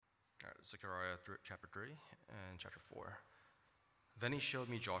Zechariah chapter 3 and chapter 4. Then he showed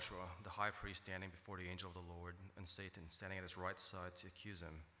me Joshua, the high priest, standing before the angel of the Lord, and Satan standing at his right side to accuse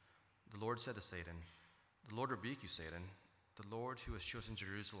him. The Lord said to Satan, "The Lord rebuke you, Satan. The Lord who has chosen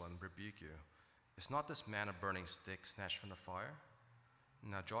Jerusalem rebuke you. Is not this man a burning stick snatched from the fire?"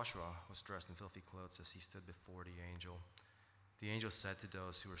 Now Joshua was dressed in filthy clothes as he stood before the angel. The angel said to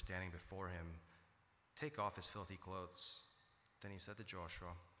those who were standing before him, "Take off his filthy clothes." Then he said to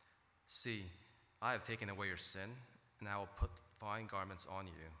Joshua, "See, I have taken away your sin, and I will put fine garments on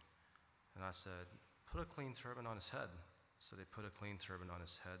you." And I said, "Put a clean turban on his head." So they put a clean turban on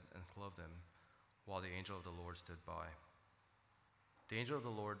his head and clothed him, while the angel of the Lord stood by. The angel of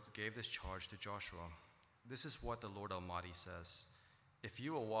the Lord gave this charge to Joshua. "This is what the Lord Almighty says. If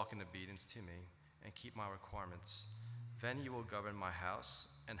you will walk in obedience to me and keep my requirements, then you will govern my house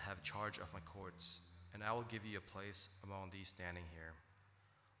and have charge of my courts, and I will give you a place among these standing here.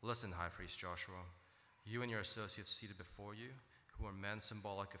 Listen, High Priest Joshua, you and your associates seated before you, who are men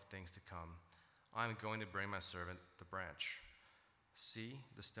symbolic of things to come. I am going to bring my servant, the branch. See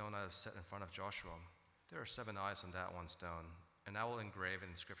the stone I have set in front of Joshua. There are 7 eyes on that one stone, and I will engrave an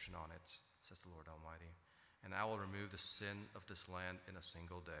inscription on it, says the Lord Almighty, and I will remove the sin of this land in a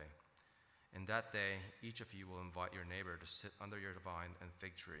single day. In that day, each of you will invite your neighbor to sit under your vine and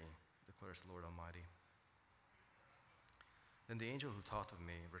fig tree, declares the Lord Almighty." Then the angel who talked with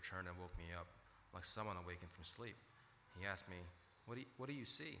me returned and woke me up, like someone awakened from sleep. He asked me, What do you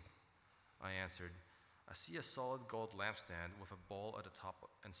see?" I answered, "I see a solid gold lampstand with a bowl at the top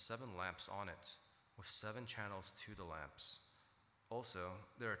and 7 lamps on it, with 7 channels to the lamps. Also,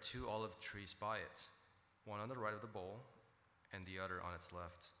 there are 2 olive trees by it, one on the right of the bowl and the other on its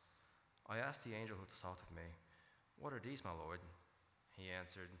left." I asked the angel who talked with me, "What are these, my Lord?" He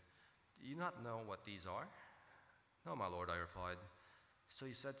answered, "Do you not know what these are?" "No, my Lord," I replied. So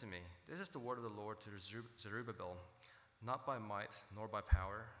he said to me, "This is the word of the Lord to Zerubbabel, not by might nor by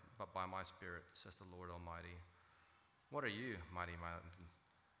power, but by my Spirit, says the Lord Almighty. What are you, mighty mountain?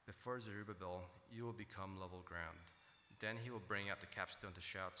 Before Zerubbabel, you will become level ground. Then he will bring out the capstone to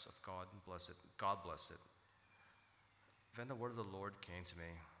shouts of God bless it, God bless it." Then the word of the Lord came to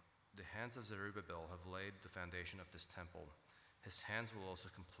me. "The hands of Zerubbabel have laid the foundation of this temple. His hands will also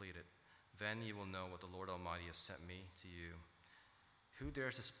complete it. Then you will know what the Lord Almighty has sent me to you. Who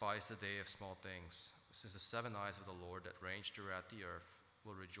dares despise the day of small things, since the 7 eyes of the Lord that range throughout the earth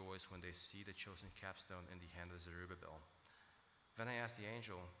will rejoice when they see the chosen capstone in the hand of Zerubbabel?" Then I asked the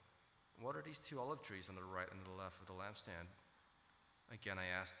angel, "What are these 2 olive trees on the right and the left of the lampstand?" Again I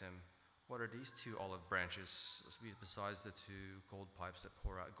asked him, "What are these 2 olive branches besides the 2 gold pipes that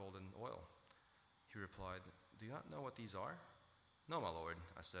pour out golden oil?" He replied, "Do you not know what these are?" "No, my Lord,"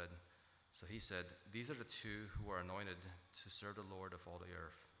 I said. So he said, "These are the 2 who are anointed to serve the Lord of all the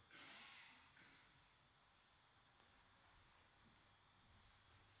earth."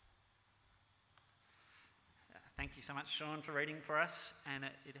 Thank you so much, Sean, for reading for us. And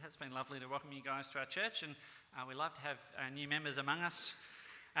it has been lovely to welcome you guys to our church. And we love to have new members among us.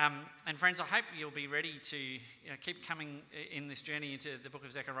 And friends, I hope you'll be ready to keep coming in this journey into the book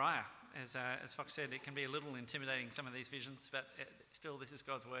of Zechariah. As Fox said, it can be a little intimidating, some of these visions, but still this is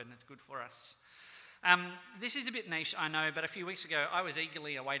God's word and it's good for us. This is a bit niche, I know, but a few weeks ago I was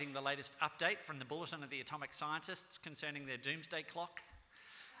eagerly awaiting the latest update from the Bulletin of the Atomic Scientists concerning their doomsday clock.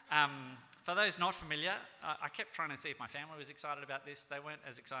 For those not familiar, I kept trying to see if my family was excited about this. They weren't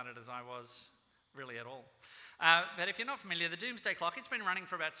as excited as I was, really at all. But if you're not familiar, the doomsday clock, it's been running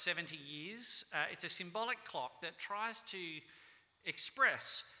for about 70 years. It's a symbolic clock that tries to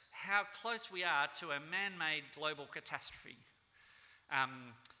express how close we are to a man-made global catastrophe.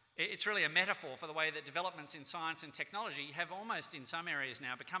 It's really a metaphor for the way that developments in science and technology have almost, in some areas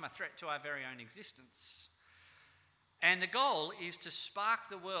now, become a threat to our very own existence. And the goal is to spark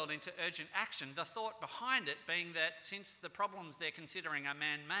the world into urgent action, the thought behind it being that since the problems they're considering are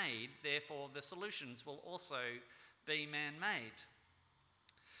man-made, therefore the solutions will also be man-made.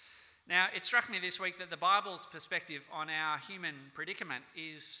 Now, it struck me this week that the Bible's perspective on our human predicament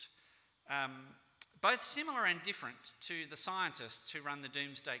is both similar and different to the scientists who run the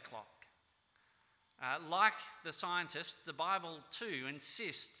doomsday clock. Like the scientists, the Bible too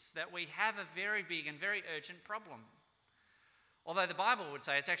insists that we have a very big and very urgent problem. Although the Bible would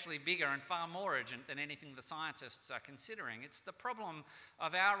say it's actually bigger and far more urgent than anything the scientists are considering. It's the problem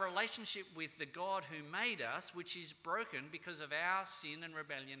of our relationship with the God who made us, which is broken because of our sin and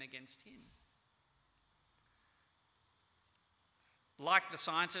rebellion against him. Like the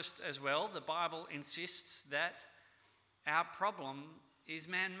scientists as well, the Bible insists that our problem is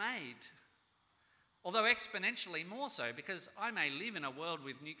man-made. Although exponentially more so, because I may live in a world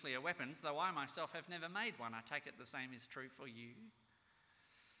with nuclear weapons, though I myself have never made one. I take it the same is true for you.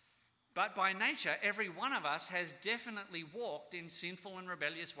 But by nature, every one of us has definitely walked in sinful and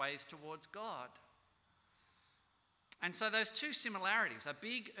rebellious ways towards God. And so those two similarities, a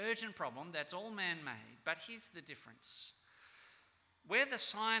big urgent problem that's all man-made, but here's the difference. Where the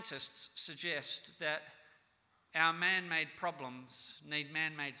scientists suggest that our man-made problems need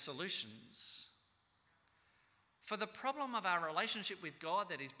man-made solutions, for the problem of our relationship with God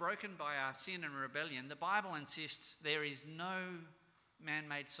that is broken by our sin and rebellion, the Bible insists there is no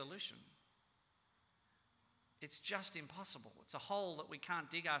man-made solution. It's just impossible. It's a hole that we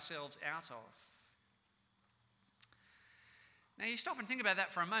can't dig ourselves out of. Now you stop and think about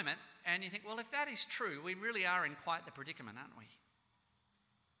that for a moment and you think, well, if that is true, we really are in quite the predicament, aren't we?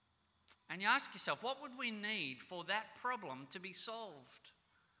 And you ask yourself, what would we need for that problem to be solved?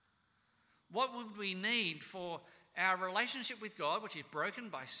 What would we need for our relationship with God, which is broken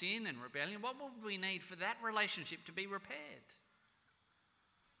by sin and rebellion? What would we need for that relationship to be repaired?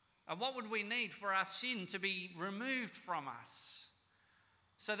 And what would we need for our sin to be removed from us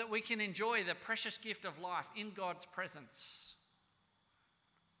so that we can enjoy the precious gift of life in God's presence?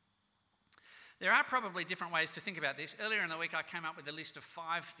 There are probably different ways to think about this. Earlier in the week I came up with a list of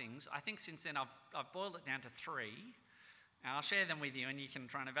 5 things. I think since then I've boiled it down to 3. And I'll share them with you and you can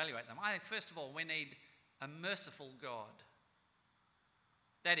try and evaluate them. I think first of all we need a merciful God.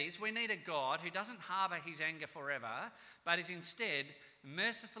 That is, we need a God who doesn't harbour his anger forever, but is instead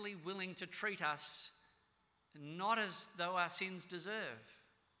mercifully willing to treat us not as though our sins deserve.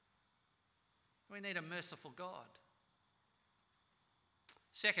 We need a merciful God.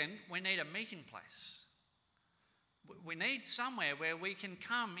 Second, we need a meeting place. We need somewhere where we can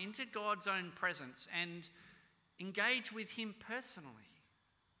come into God's own presence and engage with him personally.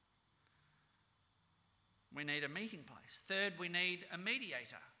 We need a meeting place. Third, we need a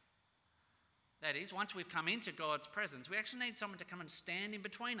mediator. That is, once we've come into God's presence, we actually need someone to come and stand in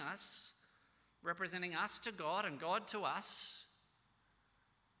between us, representing us to God and God to us,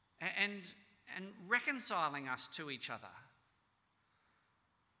 and reconciling us to each other.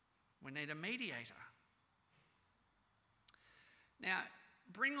 We need a mediator. Now,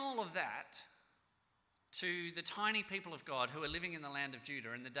 bring all of that to the tiny people of God who are living in the land of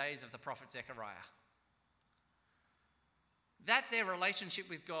Judah in the days of the prophet Zechariah. That their relationship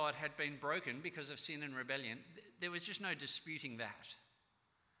with God had been broken because of sin and rebellion, there was just no disputing that.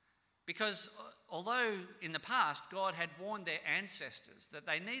 Because although in the past God had warned their ancestors that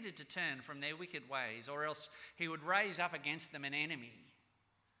they needed to turn from their wicked ways or else he would raise up against them an enemy,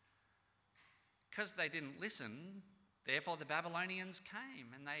 because they didn't listen, therefore the Babylonians came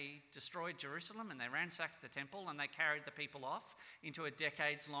and they destroyed Jerusalem and they ransacked the temple and they carried the people off into a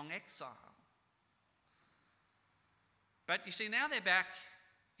decades-long exile. But you see, now they're back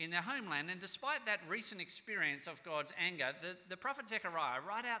in their homeland, and despite that recent experience of God's anger, the prophet Zechariah,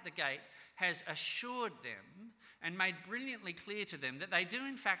 right out the gate, has assured them and made brilliantly clear to them that they do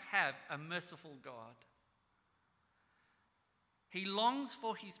in fact have a merciful God. He longs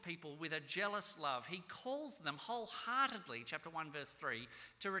for his people with a jealous love. He calls them wholeheartedly, chapter 1, verse 3,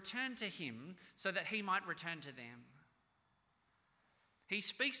 to return to him so that he might return to them. He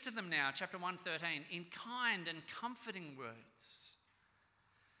speaks to them now, chapter 1:13, in kind and comforting words.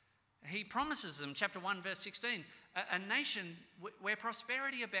 He promises them, chapter 1, verse 16, a nation where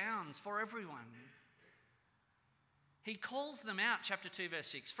prosperity abounds for everyone. He calls them out, chapter 2, verse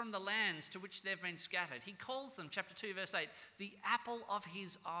 6, from the lands to which they've been scattered. He calls them, chapter 2, verse 8, the apple of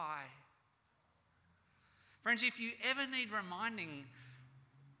his eye. Friends, if you ever need reminding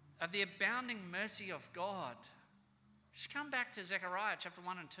of the abounding mercy of God, just come back to Zechariah chapter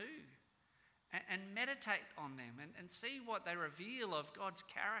 1 and 2 and meditate on them and see what they reveal of God's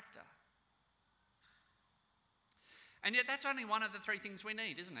character. And yet that's only one of the 3 things we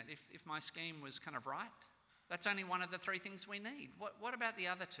need, isn't it? If my scheme was kind of right, that's only one of the 3 things we need. What about the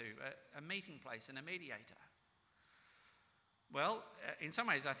other 2, a meeting place and a mediator? Well, in some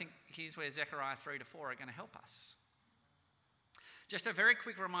ways I think here's where Zechariah 3 to 4 are going to help us. Just a very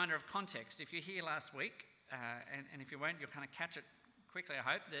quick reminder of context. If you're here last week, and if you weren't, you'll kind of catch it quickly, I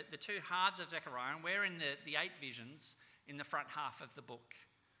hope. The 2 halves of Zechariah, and we're in the 8 visions in the front half of the book.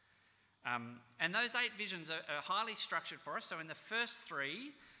 And those 8 visions are highly structured for us. So in the first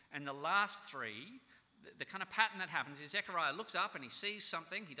 3 and the last 3, the kind of pattern that happens is Zechariah looks up and he sees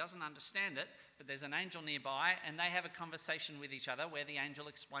something, he doesn't understand it, but there's an angel nearby and they have a conversation with each other where the angel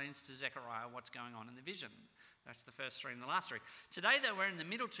explains to Zechariah what's going on in the vision. That's the first 3 and the last 3. Today though, we're in the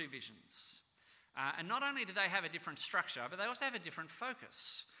middle 2 visions. And not only do they have a different structure, but they also have a different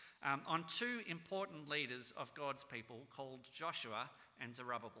focus. on two important leaders of God's people called Joshua and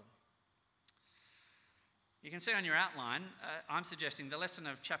Zerubbabel. You can see on your outline, I'm suggesting the lesson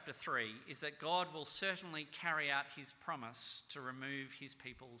of chapter 3 is that God will certainly carry out his promise to remove his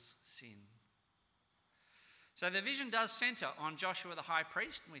people's sin. So the vision does centre on Joshua the high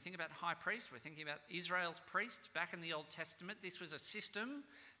priest. When we think about high priest, we're thinking about Israel's priests back in the Old Testament. This was a system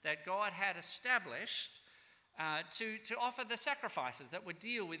that God had established to offer the sacrifices that would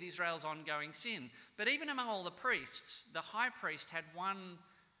deal with Israel's ongoing sin. But even among all the priests, the high priest had one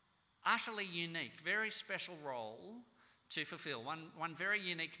utterly unique, very special role to fulfill, one very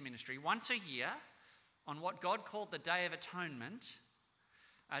unique ministry. Once a year, on what God called the Day of Atonement,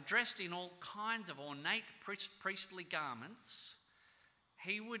 dressed in all kinds of ornate priestly garments,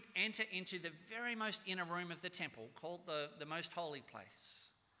 he would enter into the very most inner room of the temple, called the most holy place.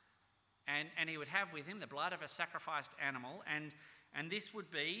 And he would have with him the blood of a sacrificed animal, and this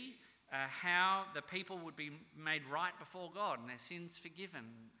would be how the people would be made right before God and their sins forgiven.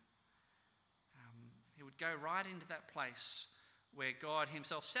 He would go right into that place where God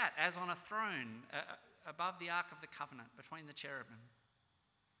himself sat, as on a throne above the Ark of the Covenant, between the cherubim.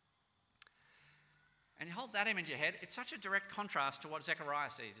 And you hold that image in your head, it's such a direct contrast to what Zechariah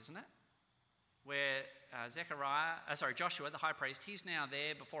sees, isn't it? Where Joshua, the high priest, he's now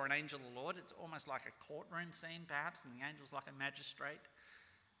there before an angel of the Lord. It's almost like a courtroom scene, perhaps, and the angel's like a magistrate.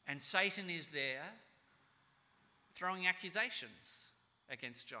 And Satan is there throwing accusations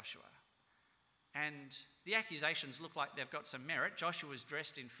against Joshua. And the accusations look like they've got some merit. Joshua's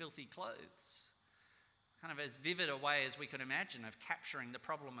dressed in filthy clothes. It's kind of as vivid a way as we could imagine of capturing the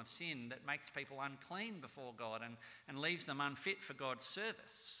problem of sin that makes people unclean before God and leaves them unfit for God's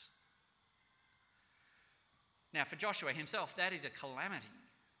service. Now, for Joshua himself, that is a calamity.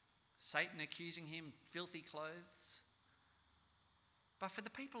 Satan accusing him, filthy clothes. But for the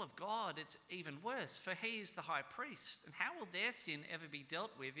people of God, it's even worse, for he is the high priest. And how will their sin ever be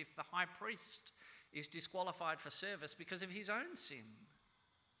dealt with if the high priest is disqualified for service because of his own sin?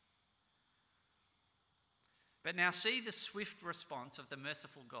 But now see the swift response of the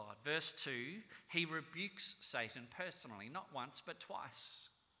merciful God. Verse 2, he rebukes Satan personally, not once but twice.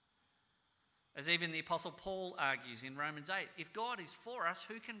 As even the Apostle Paul argues in Romans 8, if God is for us,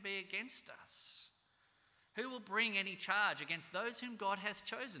 who can be against us? Who will bring any charge against those whom God has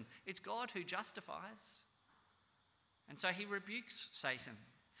chosen? It's God who justifies. And so he rebukes Satan.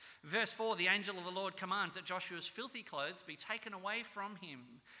 Verse 4, the angel of the Lord commands that Joshua's filthy clothes be taken away from him,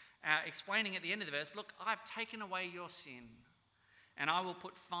 explaining at the end of the verse, look, I've taken away your sin, and I will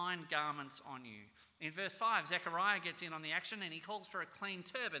put fine garments on you. In verse 5, Zechariah gets in on the action, and he calls for a clean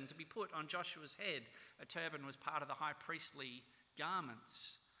turban to be put on Joshua's head. A turban was part of the high priestly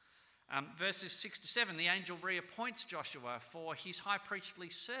garments. Verses 6 to 7, the angel reappoints Joshua for his high priestly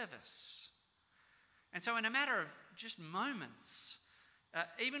service. And so in a matter of just moments,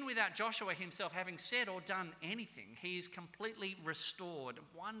 even without Joshua himself having said or done anything, he is completely restored,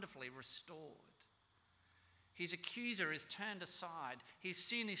 wonderfully restored. His accuser is turned aside. His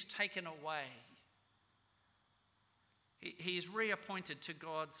sin is taken away. He is reappointed to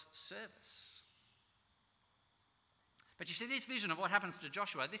God's service. But you see, this vision of what happens to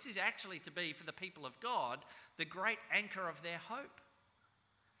Joshua, this is actually to be, for the people of God, the great anchor of their hope.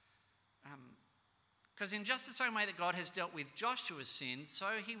 Because in just the same way that God has dealt with Joshua's sin, so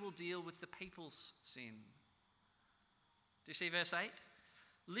he will deal with the people's sin. Do you see verse 8?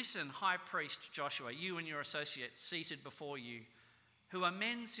 Listen, high priest Joshua, you and your associates seated before you, who are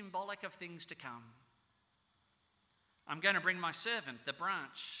men symbolic of things to come. I'm going to bring my servant, the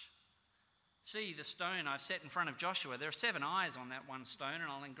branch. See the stone I've set in front of Joshua. There are 7 eyes on that one stone, and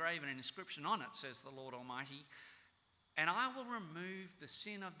I'll engrave an inscription on it, says the Lord Almighty. And I will remove the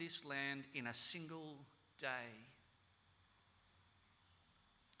sin of this land in a single day.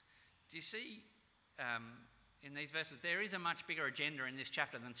 Do you see in these verses, there is a much bigger agenda in this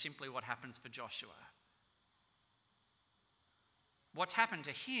chapter than simply what happens for Joshua. What's happened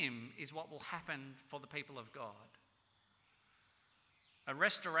to him is what will happen for the people of God. A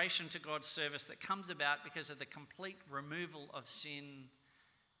restoration to God's service that comes about because of the complete removal of sin,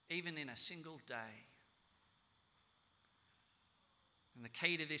 even in a single day. And the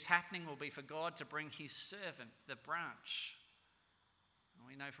key to this happening will be for God to bring his servant, the branch.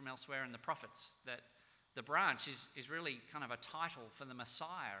 We know from elsewhere in the prophets that the branch is really kind of a title for the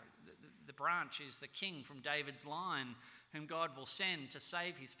Messiah. The branch is the king from David's line whom God will send to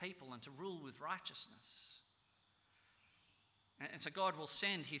save his people and to rule with righteousness. And so God will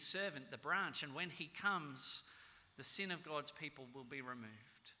send his servant, the branch, and when he comes, the sin of God's people will be removed.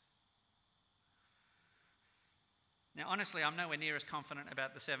 Now, honestly, I'm nowhere near as confident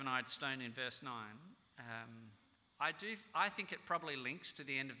about the seven-eyed stone in verse 9. I think it probably links to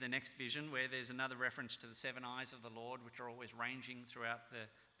the end of the next vision, where there's another reference to the seven eyes of the Lord, which are always ranging throughout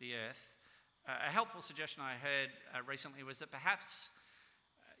the earth. A helpful suggestion I heard recently was that perhaps,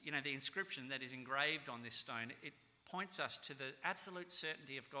 the inscription that is engraved on this stone, it points us to the absolute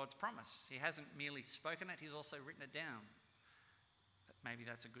certainty of God's promise. He hasn't merely spoken it, he's also written it down. Maybe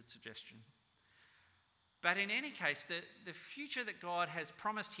that's a good suggestion. But in any case, the future that God has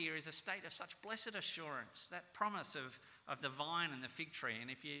promised here is a state of such blessed assurance, that promise of the vine and the fig tree. And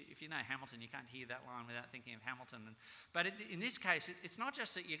if you know Hamilton, you can't hear that line without thinking of Hamilton. But in this case, it's not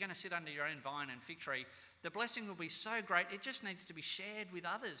just that you're going to sit under your own vine and fig tree. The blessing will be so great, it just needs to be shared with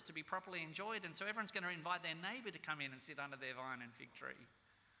others to be properly enjoyed. And so everyone's going to invite their neighbour to come in and sit under their vine and fig tree.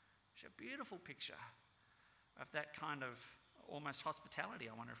 It's a beautiful picture of that kind of almost hospitality,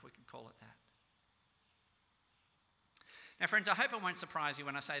 I wonder if we could call it that. Now, friends, I hope it won't surprise you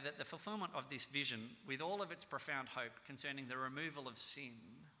when I say that the fulfillment of this vision, with all of its profound hope concerning the removal of sin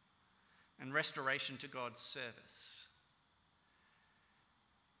and restoration to God's service,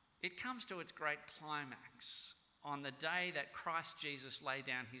 it comes to its great climax on the day that Christ Jesus laid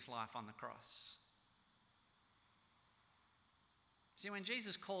down his life on the cross. See, when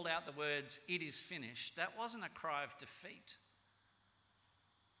Jesus called out the words, "It is finished," that wasn't a cry of defeat.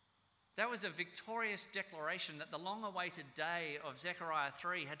 That was a victorious declaration that the long-awaited day of Zechariah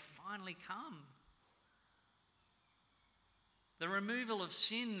 3 had finally come. The removal of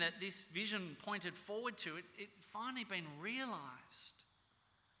sin that this vision pointed forward to, it finally been realised.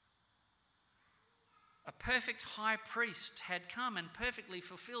 A perfect high priest had come and perfectly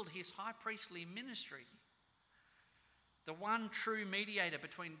fulfilled his high priestly ministry. The one true mediator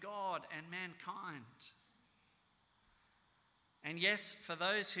between God and mankind. And yes, for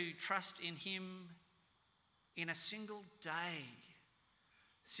those who trust in him, in a single day,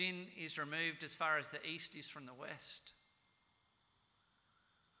 sin is removed as far as the east is from the west.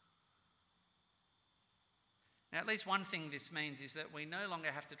 Now, at least one thing this means is that we no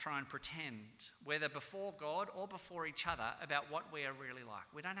longer have to try and pretend, whether before God or before each other, about what we are really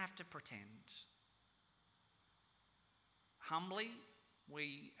like. We don't have to pretend. Humbly,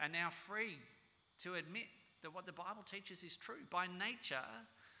 we are now free to admit that what the Bible teaches is true. By nature,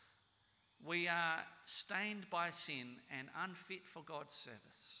 we are stained by sin and unfit for God's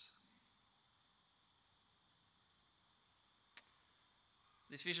service.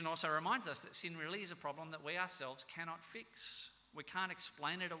 This vision also reminds us that sin really is a problem that we ourselves cannot fix. We can't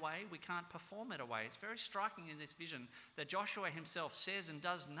explain it away. We can't perform it away. It's very striking in this vision that Joshua himself says and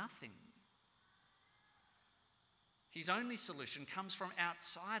does nothing. His only solution comes from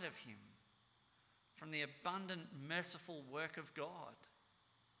outside of him, from the abundant, merciful work of God.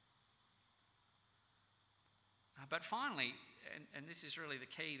 But finally, and this is really the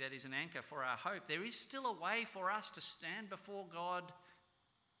key that is an anchor for our hope, there is still a way for us to stand before God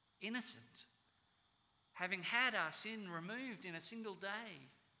innocent, having had our sin removed in a single day.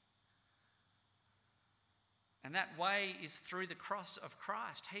 And that way is through the cross of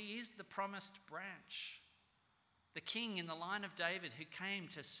Christ. He is the promised branch, the king in the line of David who came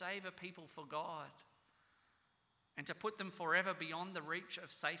to save a people for God and to put them forever beyond the reach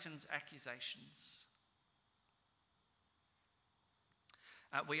of Satan's accusations.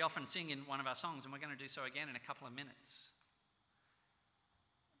 We often sing in one of our songs, and we're going to do so again in a couple of minutes.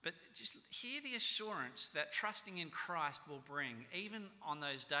 But just hear the assurance that trusting in Christ will bring, even on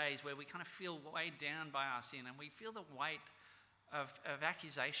those days where we kind of feel weighed down by our sin and we feel the weight of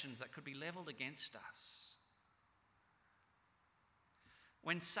accusations that could be levelled against us.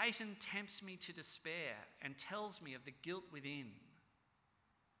 When Satan tempts me to despair and tells me of the guilt within,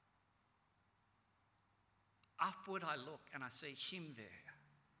 upward I look and I see him there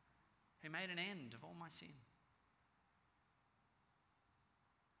who made an end of all my sin.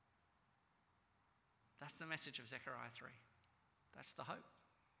 That's the message of Zechariah 3. That's the hope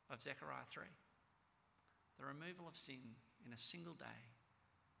of Zechariah 3. The removal of sin in a single day.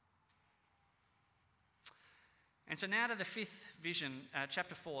 And so now to the fifth vision,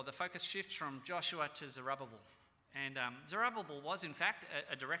 chapter 4, the focus shifts from Joshua to Zerubbabel. And Zerubbabel was, in fact,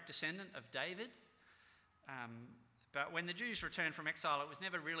 a direct descendant of David. But when the Jews returned from exile, it was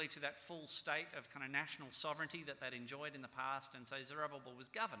never really to that full state of kind of national sovereignty that they'd enjoyed in the past. And so Zerubbabel was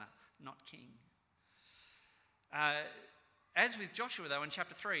governor, not king. As with Joshua, though, in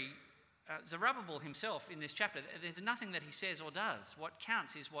chapter 3, Zerubbabel himself in this chapter, there's nothing that he says or does. What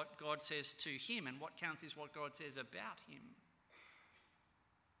counts is what God says to him, and what counts is what God says about him.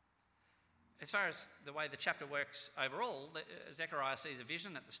 as far as the way the chapter works overall, Zechariah sees a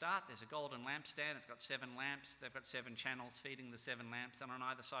vision at the start. There's a golden lampstand. It's got 7 lamps. They've got 7 channels feeding the 7 lamps. And on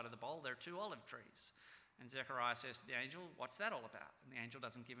either side of the bowl, there are 2 olive trees. And Zechariah says to the angel, "What's that all about?" And the angel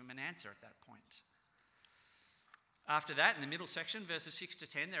doesn't give him an answer at that point. After that, in the middle section, verses 6 to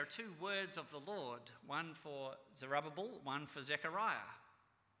 10, there are 2 words of the Lord, one for Zerubbabel, one for Zechariah.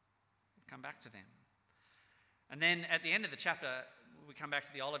 We'll come back to them. And then at the end of the chapter, we come back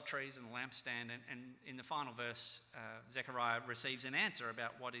to the olive trees and the lampstand, and in the final verse, Zechariah receives an answer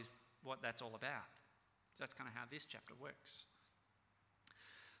about what that's all about. So that's kind of how this chapter works.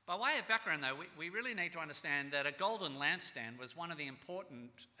 By way of background, though, we really need to understand that a golden lampstand was one of the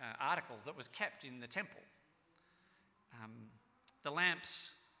important articles that was kept in the temple. The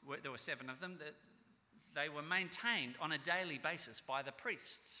lamps, there were 7 of them, they were maintained on a daily basis by the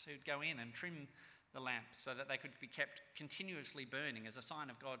priests who'd go in and trim the lamps so that they could be kept continuously burning as a sign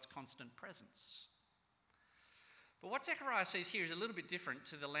of God's constant presence. But what Zechariah sees here is a little bit different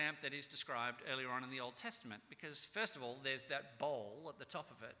to the lamp that is described earlier on in the Old Testament, because first of all, there's that bowl at the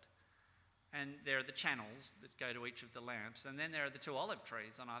top of it, and there are the channels that go to each of the lamps, and then there are the 2 olive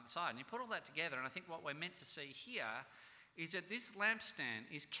trees on either side. And you put all that together, and I think what we're meant to see here is that this lampstand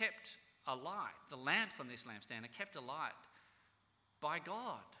is kept alight. The lamps on this lampstand are kept alight by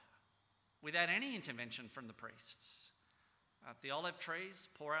God, without any intervention from the priests. The olive trees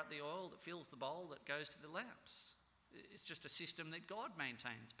pour out the oil that fills the bowl that goes to the lamps. It's just a system that God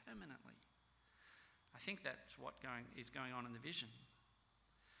maintains permanently. I think that's what is going on in the vision.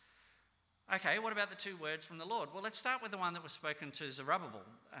 Okay, what about the 2 words from the Lord? Well, let's start with the one that was spoken to Zerubbabel.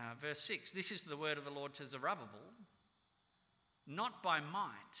 Verse 6, "This is the word of the Lord to Zerubbabel, not by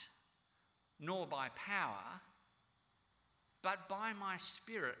might, nor by power, but by my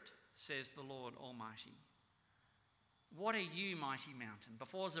Spirit, says the Lord Almighty. What are you, mighty mountain?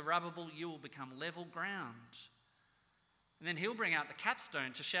 Before Zerubbabel, you will become level ground." And then he'll bring out the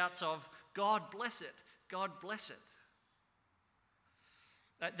capstone to shouts of, "God bless it, God bless it."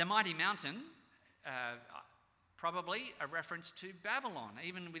 The mighty mountain, probably a reference to Babylon,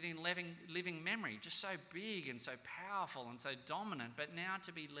 even within living memory, just so big and so powerful and so dominant, but now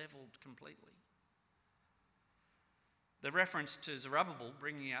to be levelled completely. The reference to Zerubbabel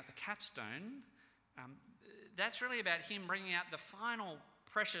bringing out the capstone, that's really about him bringing out the final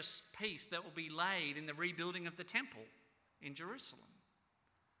precious piece that will be laid in the rebuilding of the temple in Jerusalem.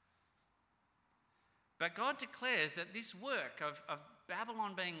 But God declares that this work of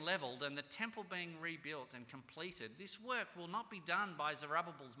Babylon being levelled and the temple being rebuilt and completed, this work will not be done by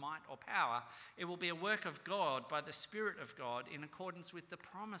Zerubbabel's might or power. It will be a work of God by the Spirit of God in accordance with the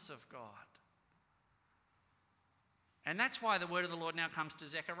promise of God. And that's why the word of the Lord now comes to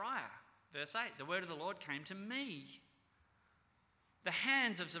Zechariah. Verse 8, "The word of the Lord came to me. The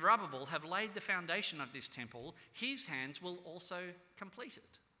hands of Zerubbabel have laid the foundation of this temple. His hands will also complete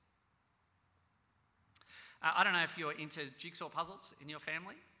it." I don't know if you're into jigsaw puzzles in your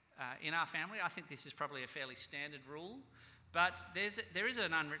family. In our family, I think this is probably a fairly standard rule. But there is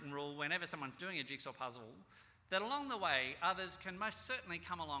an unwritten rule whenever someone's doing a jigsaw puzzle that along the way, others can most certainly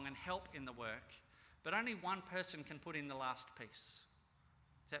come along and help in the work, but only one person can put in the last piece.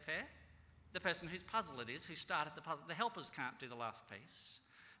 Is that fair? The person whose puzzle it is, who started the puzzle. The helpers can't do the last piece.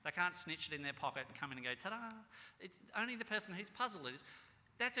 They can't snitch it in their pocket and come in and go, ta-da. It's only the person whose puzzle it is.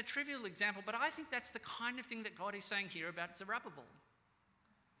 That's a trivial example, but I think that's the kind of thing that God is saying here about Zerubbabel.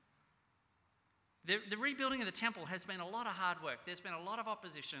 The rebuilding of the temple has been a lot of hard work. There's been a lot of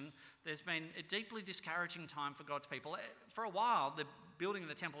opposition. There's been a deeply discouraging time for God's people. For a while, the building of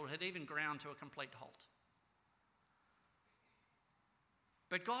the temple had even ground to a complete halt.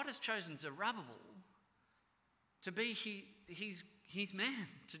 But God has chosen Zerubbabel to be his man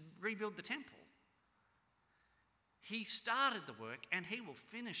to rebuild the temple. He started the work and he will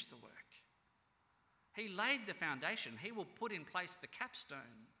finish the work. He laid the foundation. He will put in place the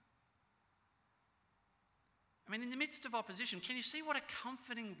capstone. I mean, in the midst of opposition, can you see what a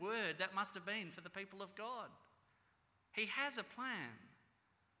comforting word that must have been for the people of God? He has a plan.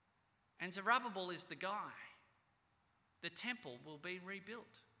 And Zerubbabel is the guy. The temple will be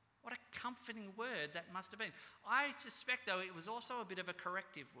rebuilt. What a comforting word that must have been. I suspect, though, it was also a bit of a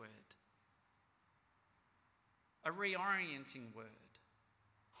corrective word. A reorienting word.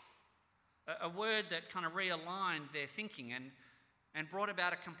 A word that kind of realigned their thinking and brought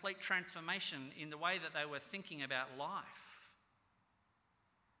about a complete transformation in the way that they were thinking about life.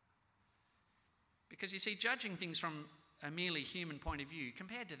 Because you see, judging things from a merely human point of view,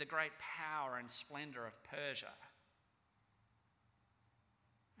 compared to the great power and splendour of Persia,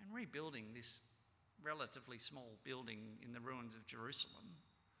 and rebuilding this relatively small building in the ruins of Jerusalem,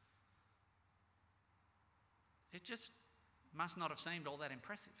 it just must not have seemed all that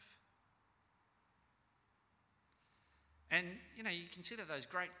impressive. And, you consider those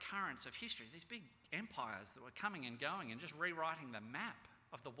great currents of history, these big empires that were coming and going and just rewriting the map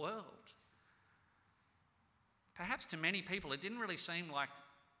of the world. Perhaps to many people, it didn't really seem like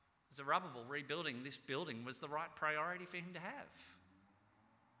Zerubbabel rebuilding this building was the right priority for him to have.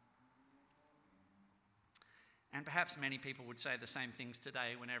 And perhaps many people would say the same things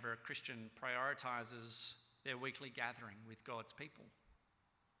today whenever a Christian prioritises their weekly gathering with God's people.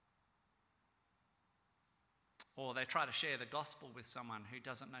 Or they try to share the gospel with someone who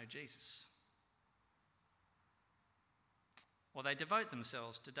doesn't know Jesus. Or they devote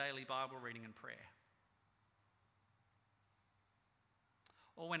themselves to daily Bible reading and prayer.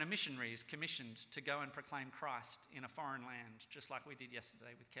 Or when a missionary is commissioned to go and proclaim Christ in a foreign land, just like we did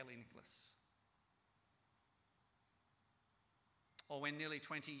yesterday with Kelly Nicholas. Or when nearly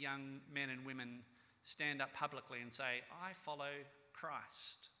 20 young men and women stand up publicly and say, I follow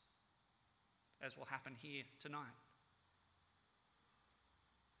Christ, as will happen here tonight.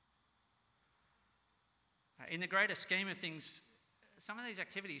 In the greater scheme of things, some of these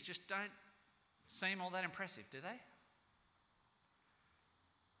activities just don't seem all that impressive, do they?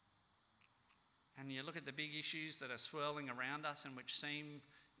 And you look at the big issues that are swirling around us and which seem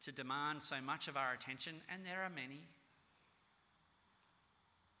to demand so much of our attention, and there are many.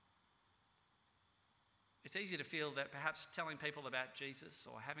 It's easy to feel that perhaps telling people about Jesus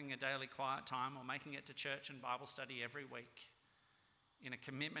or having a daily quiet time or making it to church and Bible study every week in a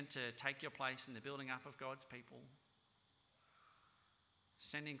commitment to take your place in the building up of God's people,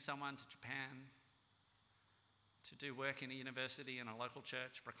 sending someone to Japan to do work in a university and a local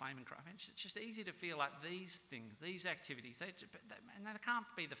church, proclaiming Christ. I mean, it's just easy to feel like these things, these activities, they can't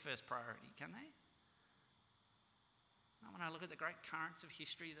be the first priority, can they? When I look at the great currents of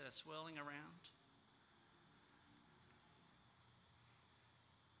history that are swirling around,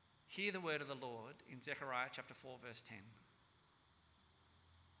 hear the word of the Lord in Zechariah chapter 4, verse 10.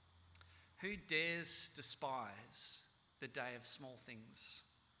 Who dares despise the day of small things?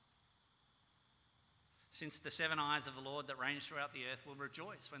 Since the 7 eyes of the Lord that range throughout the earth will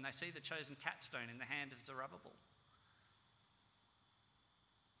rejoice when they see the chosen capstone in the hand of Zerubbabel.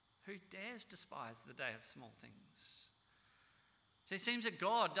 Who dares despise the day of small things? So it seems that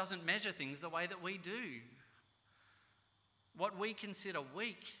God doesn't measure things the way that we do. What we consider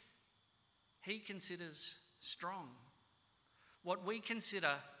weak, he considers strong. What we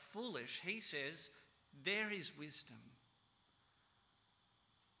consider foolish, he says, there is wisdom.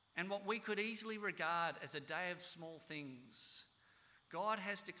 And what we could easily regard as a day of small things, God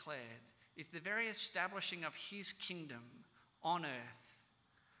has declared is the very establishing of his kingdom on earth,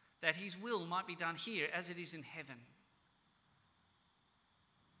 that his will might be done here as it is in heaven.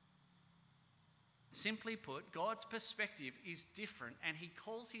 Simply put, God's perspective is different, and he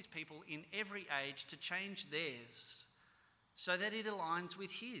calls his people in every age to change theirs so that it aligns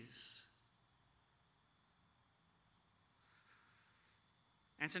with his.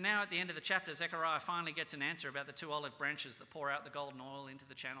 And so now at the end of the chapter, Zechariah finally gets an answer about the 2 olive branches that pour out the golden oil into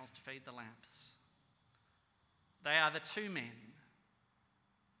the channels to feed the lamps. They are the 2 men,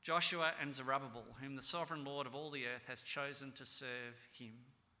 Joshua and Zerubbabel, whom the sovereign Lord of all the earth has chosen to serve him.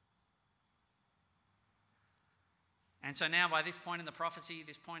 And so now by this point in the prophecy,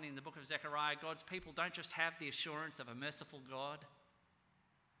 this point in the book of Zechariah, God's people don't just have the assurance of a merciful God.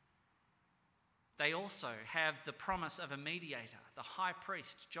 They also have the promise of a mediator, the high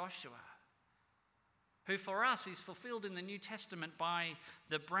priest Joshua, who for us is fulfilled in the New Testament by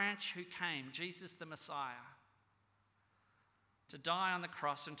the branch who came, Jesus the Messiah, to die on the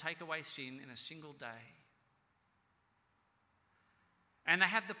cross and take away sin in a single day. And they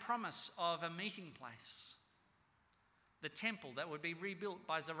have the promise of a meeting place, the temple that would be rebuilt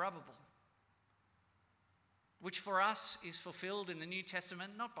by Zerubbabel, which for us is fulfilled in the New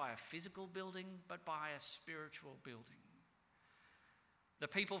Testament not by a physical building, but by a spiritual building. The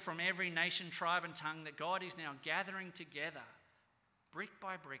people from every nation, tribe and tongue that God is now gathering together, brick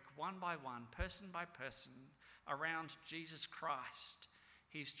by brick, one by one, person by person, around Jesus Christ,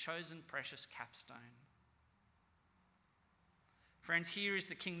 his chosen precious capstone. Friends, here is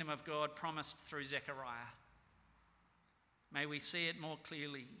the kingdom of God promised through Zechariah. May we see it more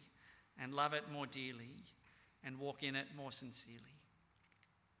clearly and love it more dearly and walk in it more sincerely.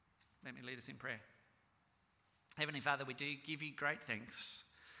 Let me lead us in prayer. Heavenly Father, we do give you great thanks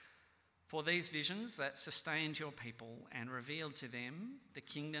for these visions that sustained your people and revealed to them the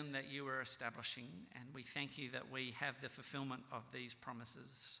kingdom that you were establishing. And we thank you that we have the fulfillment of these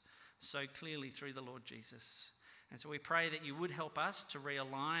promises so clearly through the Lord Jesus. And so we pray that you would help us to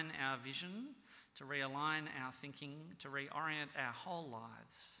realign our vision to realign our thinking, to reorient our whole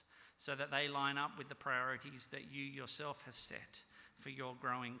lives so that they line up with the priorities that you yourself have set for your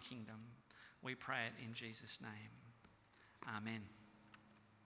growing kingdom. We pray it in Jesus' name. Amen.